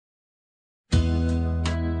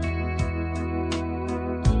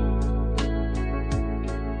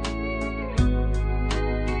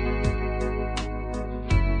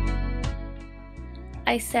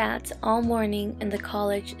I sat all morning in the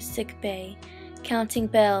college sick bay, counting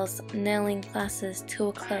bells, nailing classes to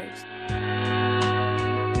a close.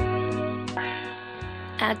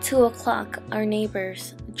 At 2 o'clock, our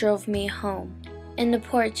neighbors drove me home. In the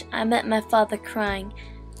porch, I met my father crying.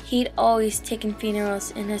 He'd always taken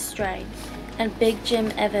funerals in his stride. And Big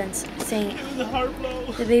Jim Evans saying, "It was a hard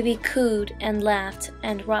blow." The baby cooed and laughed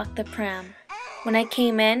and rocked the pram. When I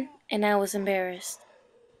came in, and I was embarrassed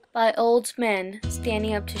by old men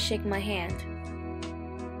standing up to shake my hand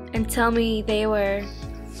and tell me they were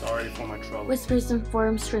sorry for my trouble. Whispers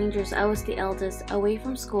informed strangers I was the eldest, away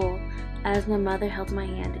from school, as my mother held my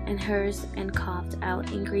hand in hers and coughed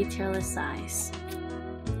out angry, tearless sighs.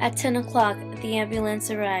 At 10 o'clock, the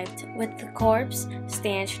ambulance arrived, with the corpse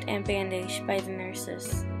stanched and bandaged by the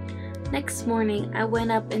nurses. Next morning, I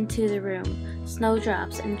went up into the room.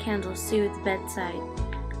 Snowdrops and candles soothed the bedside.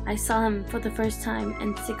 I saw him for the first time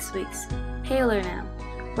in 6 weeks, paler now,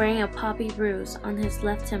 wearing a poppy bruise on his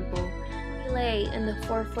left temple. He lay in the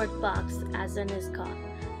 4-foot box as in his cot.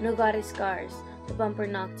 No gaudy scars, the bumper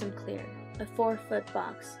knocked him clear. A 4-foot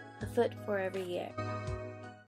box, a foot for every year.